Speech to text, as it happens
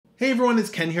Hey everyone, it's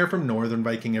Ken here from Northern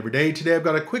Viking Everyday. Today I've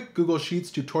got a quick Google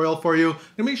Sheets tutorial for you. I'm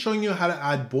going to be showing you how to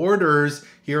add borders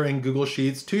here in Google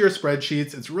Sheets to your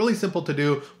spreadsheets. It's really simple to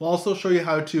do. We'll also show you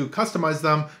how to customize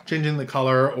them, changing the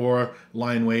color or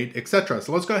line weight, etc.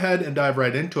 So let's go ahead and dive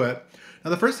right into it. Now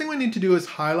the first thing we need to do is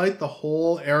highlight the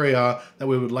whole area that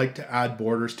we would like to add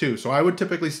borders to. So I would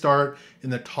typically start in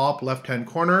the top left-hand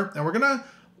corner, and we're going to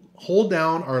hold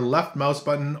down our left mouse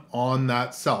button on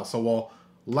that cell. So we'll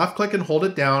left click and hold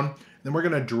it down. Then we're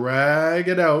going to drag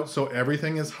it out so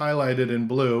everything is highlighted in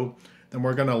blue. Then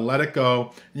we're going to let it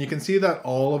go. And you can see that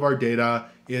all of our data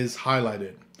is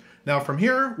highlighted. Now from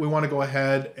here, we want to go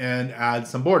ahead and add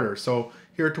some borders. So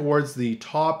here towards the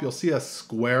top, you'll see a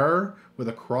square with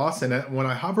a cross in it. When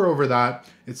I hover over that,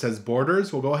 it says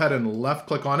borders. We'll go ahead and left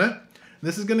click on it.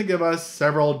 This is going to give us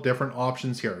several different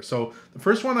options here. So the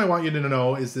first one I want you to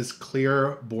know is this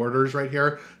clear borders right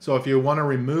here. So if you want to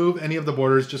remove any of the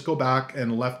borders, just go back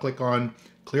and left click on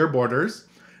clear borders.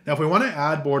 Now if we want to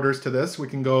add borders to this, we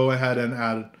can go ahead and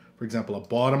add, for example, a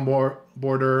bottom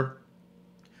border,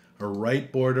 a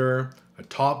right border, a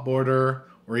top border,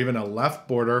 or even a left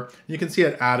border. You can see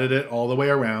it added it all the way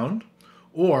around.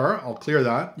 Or I'll clear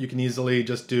that. You can easily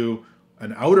just do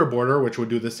an outer border, which would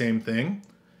do the same thing.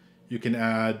 You can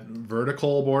add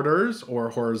vertical borders or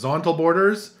horizontal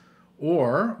borders,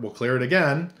 or we'll clear it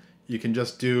again. You can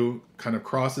just do kind of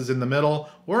crosses in the middle,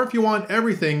 or if you want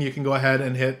everything, you can go ahead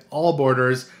and hit all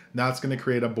borders. And that's going to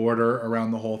create a border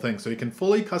around the whole thing. So you can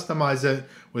fully customize it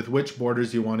with which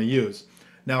borders you want to use.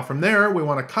 Now from there, we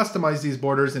want to customize these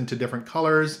borders into different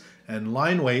colors and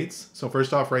line weights. So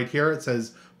first off right here, it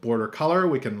says border color.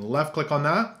 We can left click on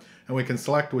that and we can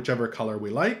select whichever color we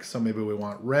like. So maybe we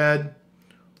want red,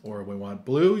 or we want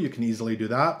blue, you can easily do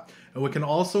that. And we can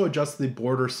also adjust the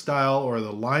border style or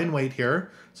the line weight here.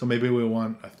 So maybe we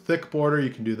want a thick border, you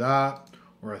can do that,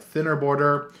 or a thinner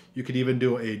border. You could even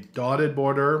do a dotted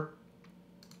border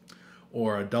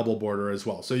or a double border as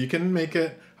well. So you can make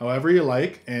it however you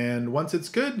like. And once it's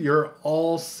good, you're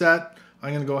all set.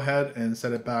 I'm gonna go ahead and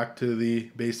set it back to the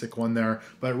basic one there.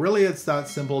 But really it's that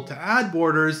simple to add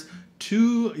borders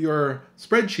to your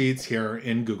spreadsheets here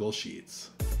in Google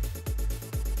Sheets.